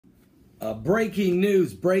Breaking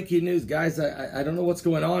news, guys. I don't know what's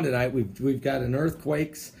going on tonight. We've got an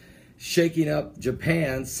earthquakes shaking up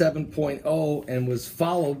Japan 7.0 and was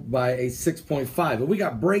followed by a 6.5. But we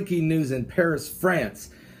got breaking news in Paris,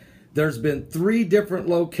 France. There's been 3 different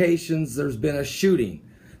locations. There's been a shooting.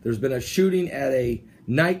 There's been a shooting at a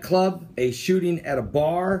nightclub, a shooting at a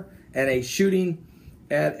bar, and a shooting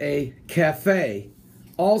at a cafe.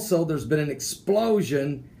 Also, there's been an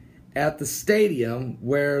explosion at the stadium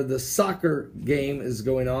where the soccer game is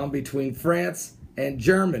going on between France and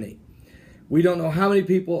Germany. We don't know how many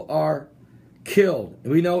people are killed.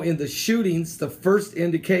 We know in the shootings, the first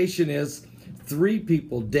indication is 3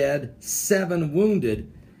 people dead, 7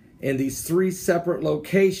 wounded in these 3 separate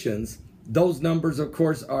locations. Those numbers, of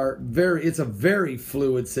course, it's a very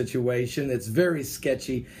fluid situation. It's very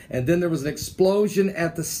sketchy. And then there was an explosion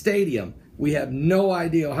at the stadium. We have no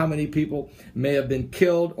idea how many people may have been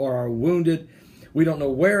killed or are wounded. We don't know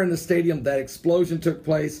where in the stadium that explosion took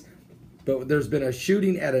place, but there's been a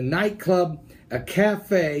shooting at a nightclub, a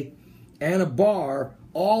cafe, and a bar,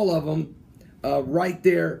 all of them right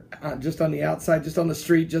there, just on the outside, just on the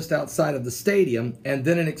street, just outside of the stadium, and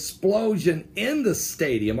then an explosion in the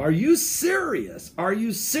stadium. Are you serious? Are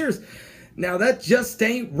you serious? Now, that just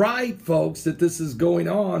ain't right, folks, that this is going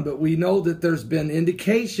on, but we know that there's been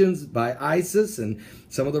indications by ISIS and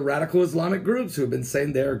some of the radical Islamic groups who have been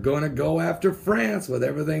saying they're going to go after France with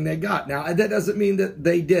everything they got. Now, that doesn't mean that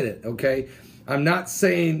they did it, okay? I'm not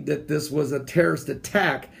saying that this was a terrorist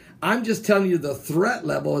attack. I'm just telling you the threat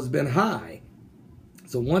level has been high.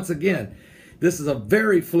 So once again, this is a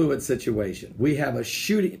very fluid situation. We have a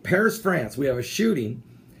shooting, Paris, France, we have a shooting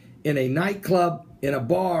in a nightclub, in a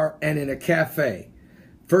bar, and in a cafe.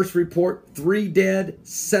 First report, 3 dead,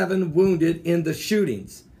 7 wounded in the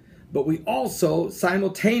shootings. But we also,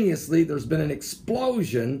 simultaneously, there's been an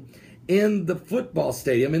explosion in the football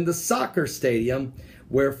stadium, in the soccer stadium,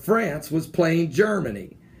 where France was playing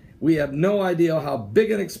Germany. We have no idea how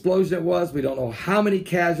big an explosion it was. We don't know how many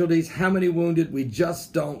casualties, how many wounded. We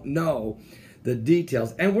just don't know the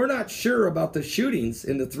details. And we're not sure about the shootings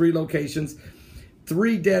in the 3 locations.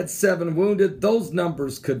 3 dead, 7 wounded. Those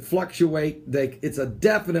numbers could fluctuate. It's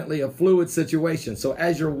definitely a fluid situation. So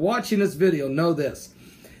as you're watching this video, know this.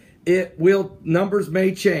 Numbers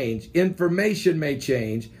may change. Information may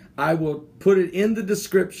change. I will put it in the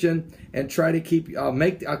description and try to keep,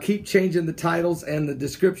 I'll keep changing the titles and the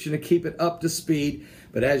description to keep it up to speed.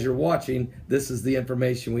 But as you're watching, this is the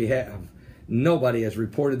information we have. Nobody has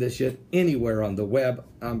reported this yet anywhere on the web.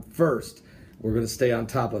 I'm first. We're going to stay on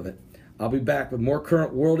top of it. I'll be back with more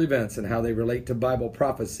current world events and how they relate to Bible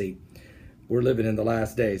prophecy. We're living in the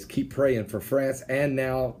last days. Keep praying for France and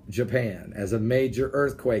now Japan as a major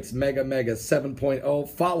earthquakes, mega 7.0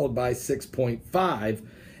 followed by 6.5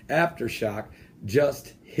 aftershock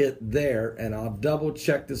just hit there. And I'll double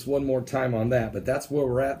check this one more time on that. But that's where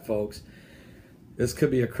we're at, folks. This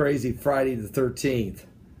could be a crazy Friday the 13th.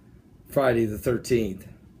 Friday the 13th.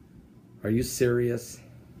 Are you serious?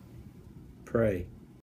 Pray.